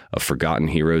sacrifices of forgotten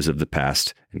heroes of the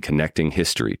past, and connecting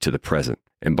history to the present.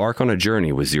 Embark on a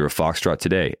journey with Zero Foxtrot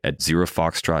today at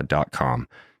zerofoxtrot.com.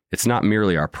 It's not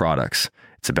merely our products,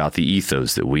 it's about the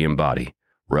ethos that we embody.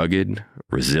 Rugged,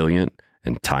 resilient,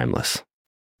 and timeless.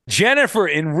 Jennifer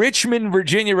in Richmond,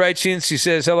 Virginia writes in. She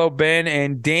says, hello, Ben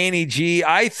and Danny G.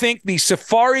 I think the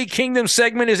Safari Kingdom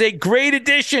segment is a great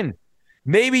addition.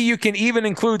 Maybe you can even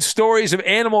include stories of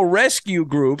animal rescue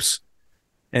groups.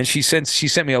 And she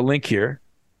sent me a link here.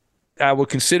 I will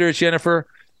consider it, Jennifer.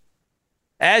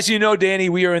 As you know, Danny,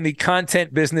 we are in the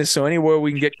content business, so anywhere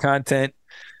we can get content,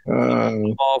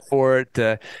 I'm all for it.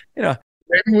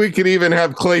 Maybe we could even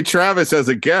have Clay Travis as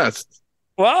a guest.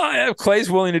 Well, Clay's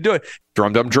willing to do it.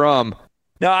 Drum, dum, drum.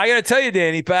 Now, I got to tell you,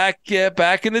 Danny, back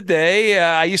in the day,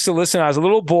 I used to listen. I was a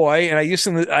little boy, and I used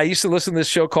to listen to this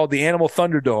show called The Animal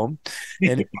Thunderdome,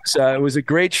 and it was a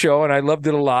great show, and I loved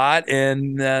it a lot.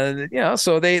 And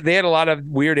so they had a lot of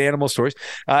weird animal stories.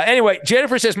 Anyway,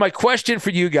 Jennifer says, my question for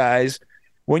you guys: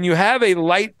 when you have a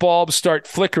light bulb start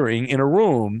flickering in a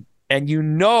room, and you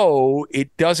know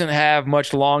it doesn't have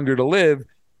much longer to live,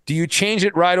 do you change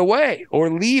it right away or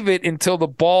leave it until the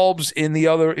bulbs in the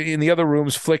other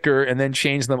rooms flicker and then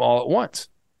change them all at once?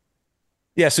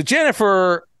 Yeah, so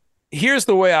Jennifer, here's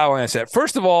the way I'll answer that.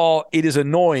 First of all, it is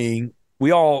annoying.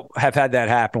 We all have had that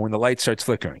happen when the light starts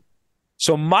flickering.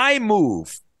 So my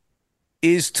move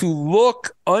is to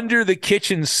look under the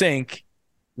kitchen sink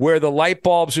where the light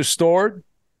bulbs are stored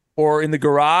or in the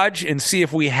garage and see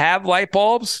if we have light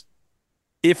bulbs.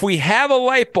 If we have a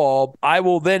light bulb, I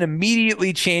will then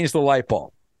immediately change the light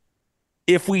bulb.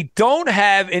 If we don't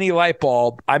have any light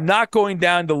bulb, I'm not going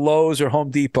down to Lowe's or Home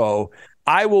Depot.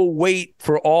 I will wait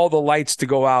for all the lights to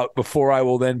go out before I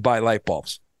will then buy light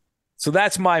bulbs. So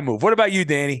that's my move. What about you,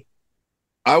 Danny?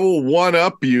 I will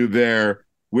one-up you there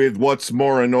with what's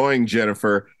more annoying,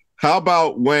 Jennifer. How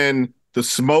about when the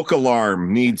smoke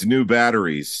alarm needs new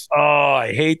batteries? Oh,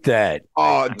 I hate that.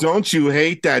 Oh, don't you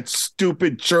hate that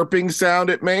stupid chirping sound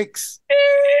it makes?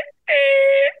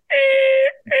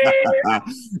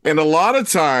 And a lot of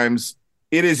times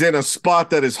it is in a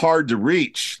spot that is hard to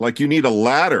reach, like you need a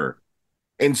ladder.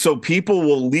 And so people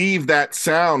will leave that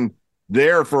sound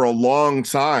there for a long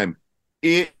time.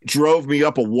 It drove me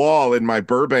up a wall in my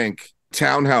Burbank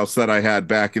townhouse that I had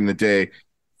back in the day.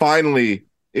 Finally,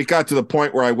 it got to the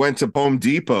point where I went to Home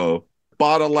Depot,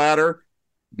 bought a ladder,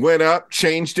 went up,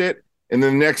 changed it, and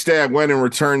then the next day I went and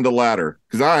returned the ladder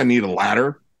because I need a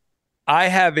ladder. I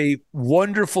have a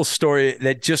wonderful story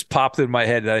that just popped in my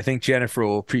head that I think Jennifer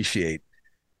will appreciate.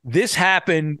 This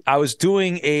happened. I was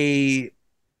doing a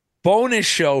bonus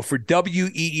show for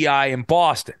WEEI in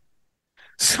Boston.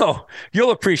 So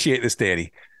you'll appreciate this,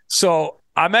 Danny. So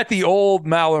I'm at the old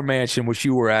Maller Mansion, which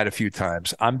you were at a few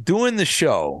times. I'm doing the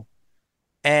show,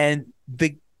 and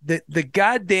the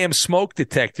goddamn smoke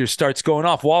detector starts going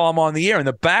off while I'm on the air. In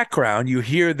the background, you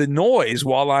hear the noise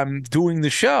while I'm doing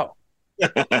the show.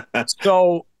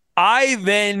 So I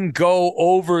then go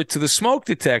over to the smoke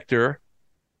detector,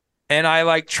 and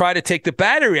I try to take the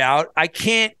battery out. I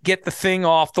can't get the thing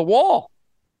off the wall.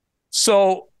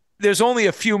 So there's only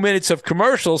a few minutes of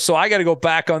commercials, so I got to go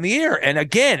back on the air. And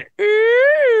again,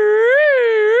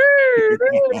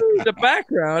 the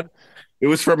background. It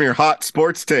was from your hot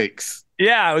sports takes.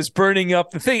 Yeah, I was burning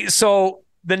up the thing. So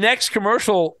the next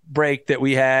commercial break that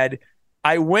we had,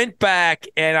 I went back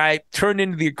and I turned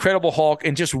into the Incredible Hulk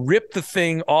and just ripped the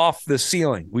thing off the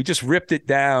ceiling. We just ripped it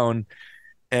down.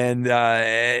 And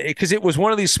because it was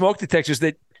one of these smoke detectors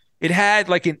that it had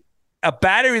a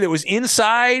battery that was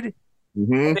inside,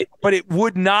 but it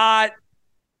would not,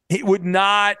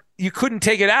 you couldn't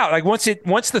take it out. Once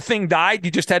the thing died,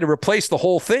 you just had to replace the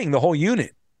whole thing, the whole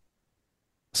unit.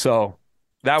 So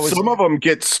that was. Some of them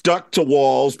get stuck to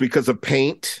walls because of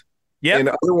paint. Yeah. And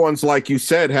other ones, like you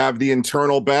said, have the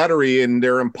internal battery and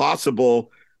they're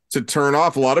impossible to turn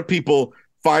off. A lot of people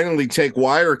finally take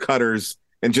wire cutters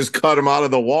and just cut them out of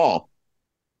the wall.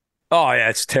 Oh, yeah,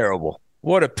 it's terrible.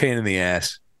 What a pain in the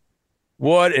ass.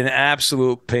 What an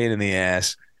absolute pain in the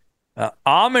ass.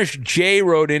 Amish J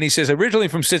wrote in. He says, originally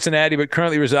from Cincinnati, but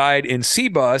currently reside in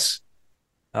Cbus.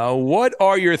 What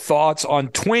are your thoughts on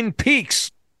Twin Peaks?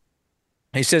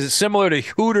 He says it's similar to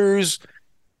Hooters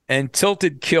and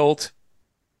Tilted Kilt.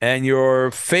 And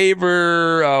your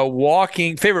favorite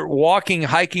walking,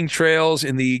 hiking trails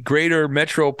in the greater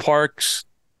metro parks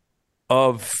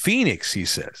of Phoenix, he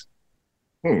says.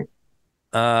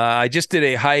 I just did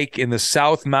a hike in the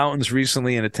South Mountains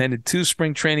recently and attended 2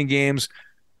 spring training games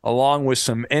along with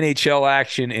some NHL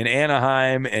action in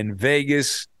Anaheim and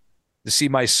Vegas to see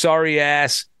my sorry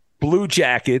ass Blue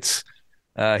Jackets,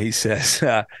 he says.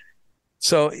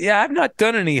 So, yeah, I've not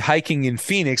done any hiking in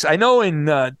Phoenix. I know in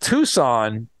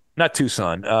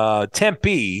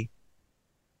Tempe,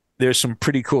 there's some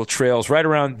pretty cool trails right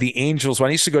around the Angels. When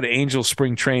I used to go to Angels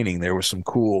spring training, there were some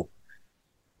cool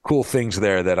things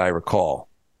there that I recall.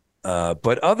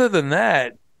 But other than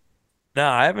that, no,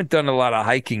 I haven't done a lot of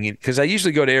hiking because I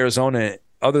usually go to Arizona.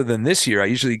 Other than this year, I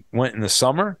usually went in the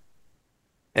summer,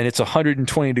 and it's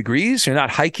 120 degrees. You're not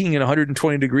hiking in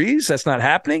 120 degrees. That's not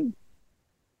happening.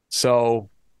 So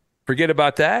forget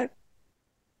about that.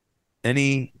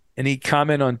 Any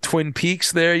comment on Twin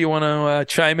Peaks there? You want to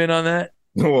chime in on that?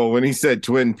 Well, when he said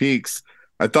Twin Peaks,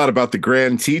 I thought about the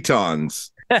Grand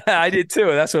Tetons. I did too.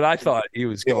 That's what I thought he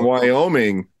was going. In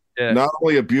Wyoming, not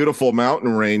only a beautiful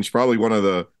mountain range, probably one of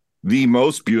the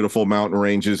most beautiful mountain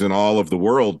ranges in all of the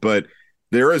world, but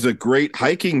there is a great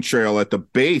hiking trail at the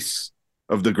base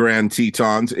of the Grand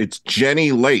Tetons. It's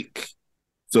Jenny Lake.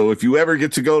 So if you ever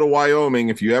get to go to Wyoming,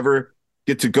 if you ever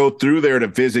get to go through there to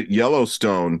visit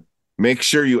Yellowstone, make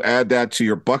sure you add that to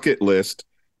your bucket list.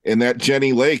 And that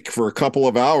Jenny Lake, for a couple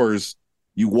of hours,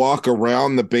 you walk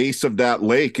around the base of that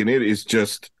lake, and it is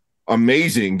just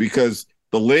amazing because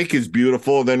the lake is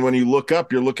beautiful. Then when you look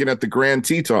up, you're looking at the Grand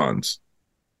Tetons.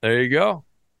 There you go.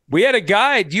 We had a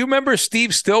guy. Do you remember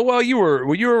Steve Stillwell?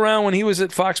 Were you around when he was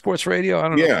at Fox Sports Radio? I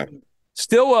don't know. Yeah.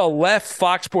 Stillwell left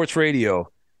Fox Sports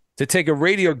Radio to take a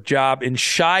radio job in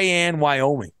Cheyenne,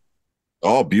 Wyoming.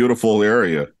 Oh, beautiful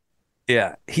area.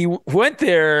 Yeah. He went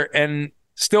there, and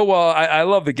Stillwell, I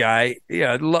love the guy.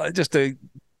 Yeah, just a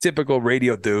typical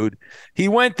radio dude. He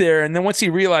went there, and then once he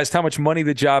realized how much money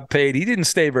the job paid, he didn't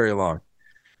stay very long.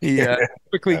 He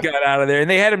quickly got out of there, and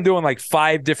they had him doing like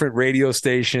 5 different radio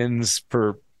stations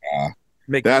for.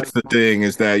 That's the thing,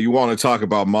 is that you want to talk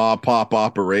about pop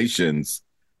operations.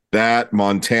 That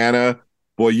Montana,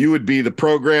 boy, you would be the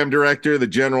program director, the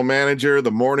general manager,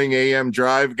 the morning AM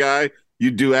drive guy.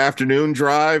 You'd do afternoon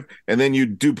drive, and then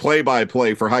you'd do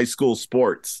play-by-play for high school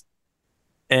sports.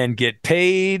 And get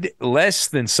paid less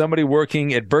than somebody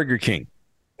working at Burger King.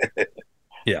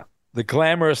 Yeah, the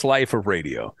glamorous life of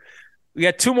radio. We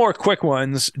got 2 more quick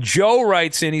ones. Joe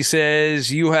writes in, he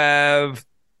says, you have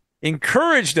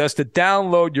encouraged us to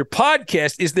download your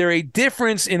podcast. Is there a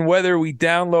difference in whether we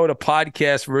download a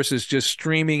podcast versus just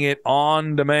streaming it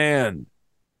on demand?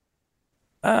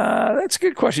 That's a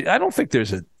good question. I don't think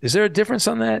is there a difference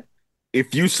on that?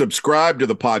 If you subscribe to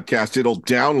the podcast, it'll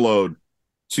download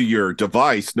to your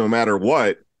device no matter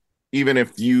what, even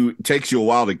if it takes you a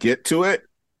while to get to it.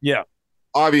 Yeah.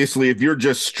 Obviously, if you're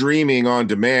just streaming on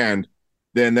demand,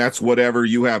 then that's whatever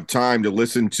you have time to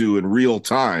listen to in real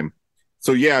time.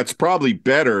 So, yeah, it's probably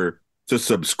better to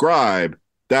subscribe.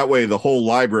 That way the whole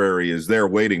library is there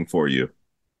waiting for you.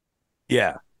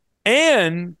 Yeah.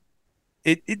 And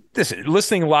listen,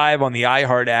 listening live on the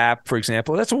iHeart app, for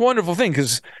example, that's a wonderful thing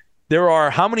because there are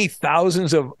how many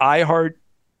thousands of iHeart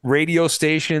radio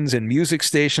stations and music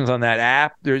stations on that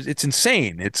app. It's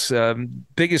insane. It's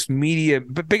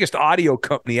biggest audio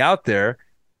company out there.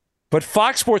 But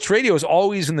Fox Sports Radio is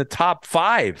always in the top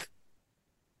 5.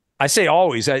 I say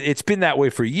always. It's been that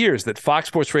way for years, that Fox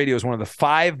Sports Radio is one of the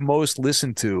 5 most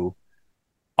listened to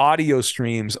audio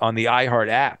streams on the iHeart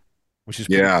app, which is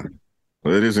cool.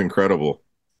 It is incredible.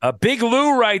 Big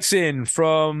Lou writes in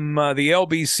from the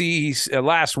LBC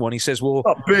last one. He says, well,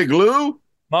 Big Lou?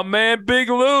 My man, Big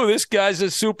Lou. This guy's a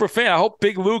super fan. I hope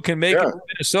Big Lou can make it to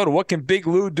Minnesota. What can Big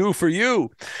Lou do for you?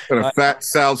 And a Fat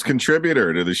Sal's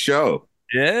contributor to the show.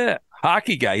 Yeah,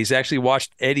 hockey guy. He's actually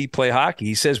watched Eddie play hockey.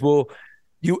 He says, well,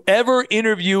 you ever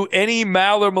interview any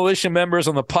Maller Militia members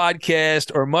on the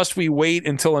podcast, or must we wait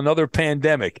until another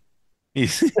pandemic?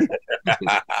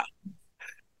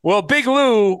 Well, Big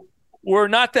Lou, we're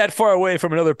not that far away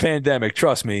from another pandemic.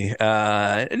 Trust me.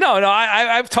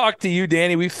 I've talked to you,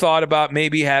 Danny. We've thought about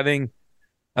maybe having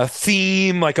a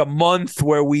theme, like a month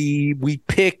where we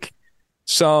pick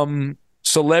some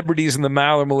celebrities in the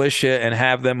Maller Militia and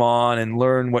have them on and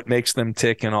learn what makes them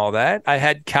tick and all that. I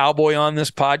had Cowboy on this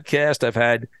podcast. I've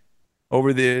had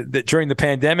during the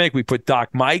pandemic, we put Doc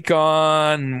Mike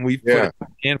on. We've put a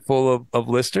handful of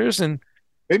listeners, and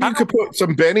maybe you could put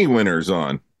some Benny winners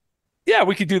on. Yeah,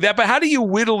 we could do that. But how do you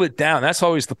whittle it down? That's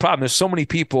always the problem. There's so many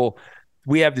people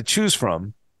we have to choose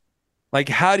from. Like,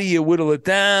 how do you whittle it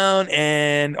down?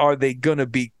 And are they going to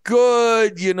be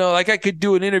good? Like I could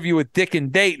do an interview with Dick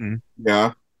and Dayton.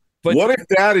 Yeah. But what if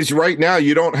that is right now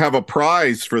you don't have a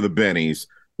prize for the Bennies?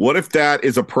 What if that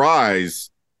is a prize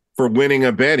for winning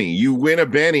a Benny? You win a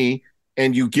Benny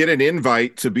and you get an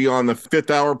invite to be on the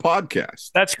 5th Hour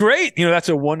podcast. That's great. That's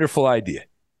a wonderful idea.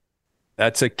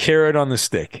 That's a carrot on the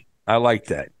stick. I like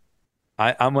that.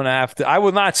 I'm going to have to – I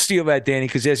will not steal that, Danny,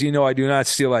 because as you know, I do not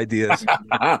steal ideas.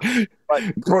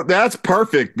 That's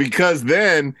perfect, because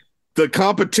then the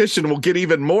competition will get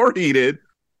even more heated,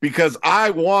 because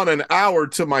I want an hour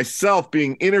to myself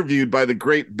being interviewed by the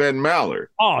great Ben Maller.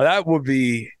 Oh, they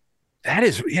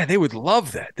would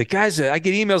love that. The guys, I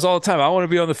get emails all the time. I want to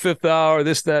be on the 5th Hour,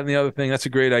 this, that, and the other thing. That's a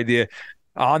great idea.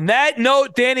 On that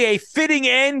note, Danny, a fitting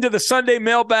end to the Sunday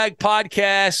Mailbag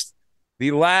podcast. The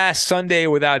last Sunday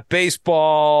without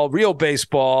baseball, real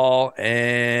baseball,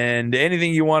 and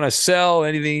anything you want to sell,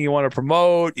 anything you want to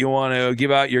promote, you want to give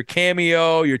out your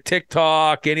Cameo, your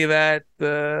TikTok, any of that?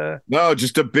 No,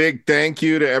 just a big thank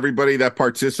you to everybody that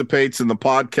participates in the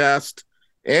podcast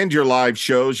and your live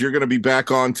shows. You're going to be back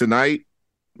on tonight,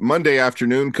 Monday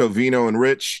afternoon, Covino and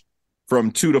Rich, from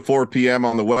 2 to 4 p.m.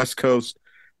 on the West Coast.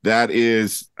 That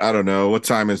is, I don't know, what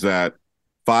time is that?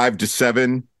 5 to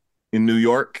 7 in New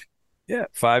York. Yeah,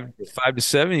 5 to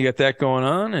 7. You got that going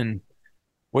on. And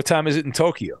what time is it in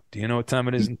Tokyo? Do you know what time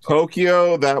it is in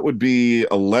Tokyo? That would be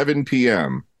 11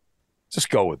 p.m. Just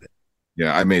go with it.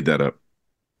 Yeah, I made that up.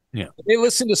 Yeah. They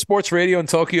listen to sports radio in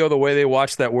Tokyo the way they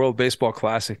watch that World Baseball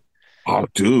Classic. Oh,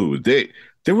 dude.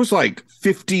 There was like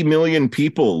 50 million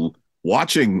people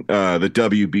watching the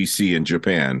WBC in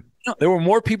Japan. There were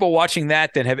more people watching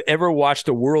that than have ever watched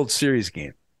a World Series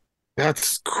game.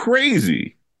 That's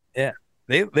crazy. Yeah,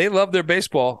 they love their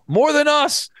baseball more than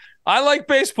us. I like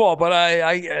baseball,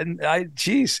 but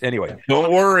geez. Anyway,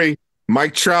 don't worry,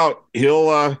 Mike Trout.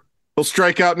 He'll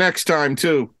strike out next time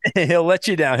too. He'll let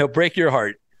you down. He'll break your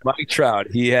heart. Mike Trout.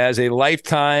 He has a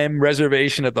lifetime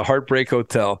reservation at the Heartbreak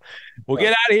Hotel. We'll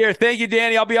get out of here. Thank you,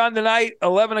 Danny. I'll be on tonight,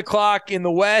 11 o'clock in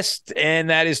the West,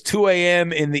 and that is 2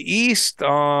 a.m. in the East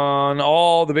on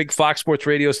all the big Fox Sports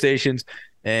radio stations.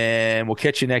 And we'll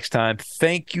catch you next time.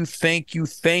 Thank you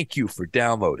for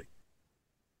downloading.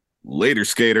 Later,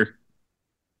 skater.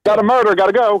 Got a murder. Got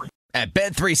to go. At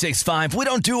Bet365, we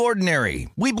don't do ordinary.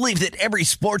 We believe that every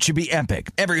sport should be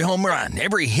epic. Every home run,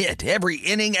 every hit, every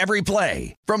inning, every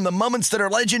play. From the moments that are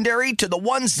legendary to the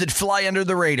ones that fly under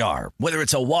the radar. Whether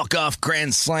it's a walk-off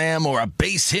grand slam or a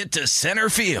base hit to center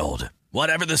field.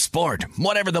 Whatever the sport,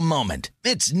 whatever the moment.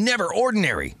 It's never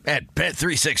ordinary at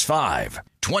Bet365.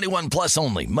 21 plus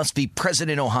only. Must be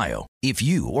present in Ohio. If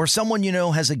you or someone you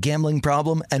know has a gambling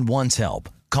problem and wants help,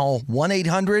 call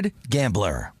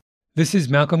 1-800-GAMBLER. This is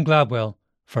Malcolm Gladwell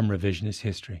from Revisionist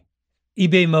History.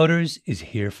 eBay Motors is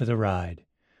here for the ride.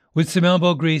 With some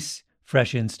elbow grease,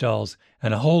 fresh installs,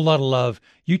 and a whole lot of love,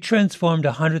 you transformed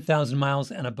 100,000 miles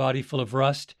and a body full of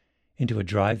rust into a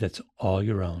drive that's all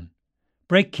your own.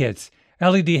 Brake kits,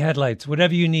 LED headlights,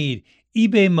 whatever you need,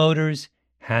 eBay Motors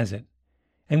has it.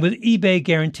 And with eBay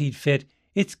Guaranteed Fit,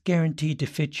 it's guaranteed to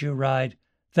fit your ride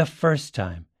the first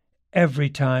time, every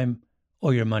time,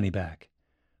 or your money back.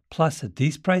 Plus, at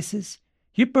these prices,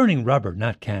 you're burning rubber,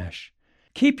 not cash.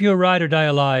 Keep your ride or die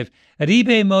alive at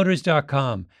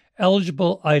ebaymotors.com.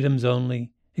 Eligible items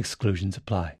only. Exclusions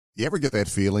apply. You ever get that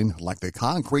feeling like the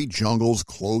concrete jungle's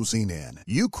closing in?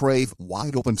 You crave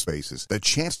wide open spaces, the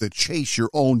chance to chase your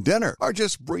own dinner, or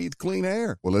just breathe clean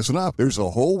air. Well, listen up. There's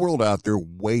a whole world out there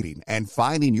waiting, and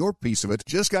finding your piece of it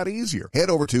just got easier. Head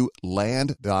over to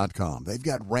Land.com. They've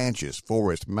got ranches,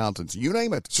 forests, mountains, you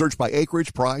name it. Search by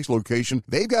acreage, price, location.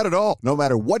 They've got it all. No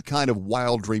matter what kind of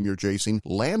wild dream you're chasing,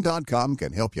 Land.com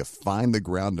can help you find the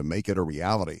ground to make it a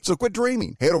reality. So quit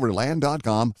dreaming. Head over to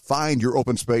Land.com, find your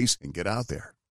open space, and get out there.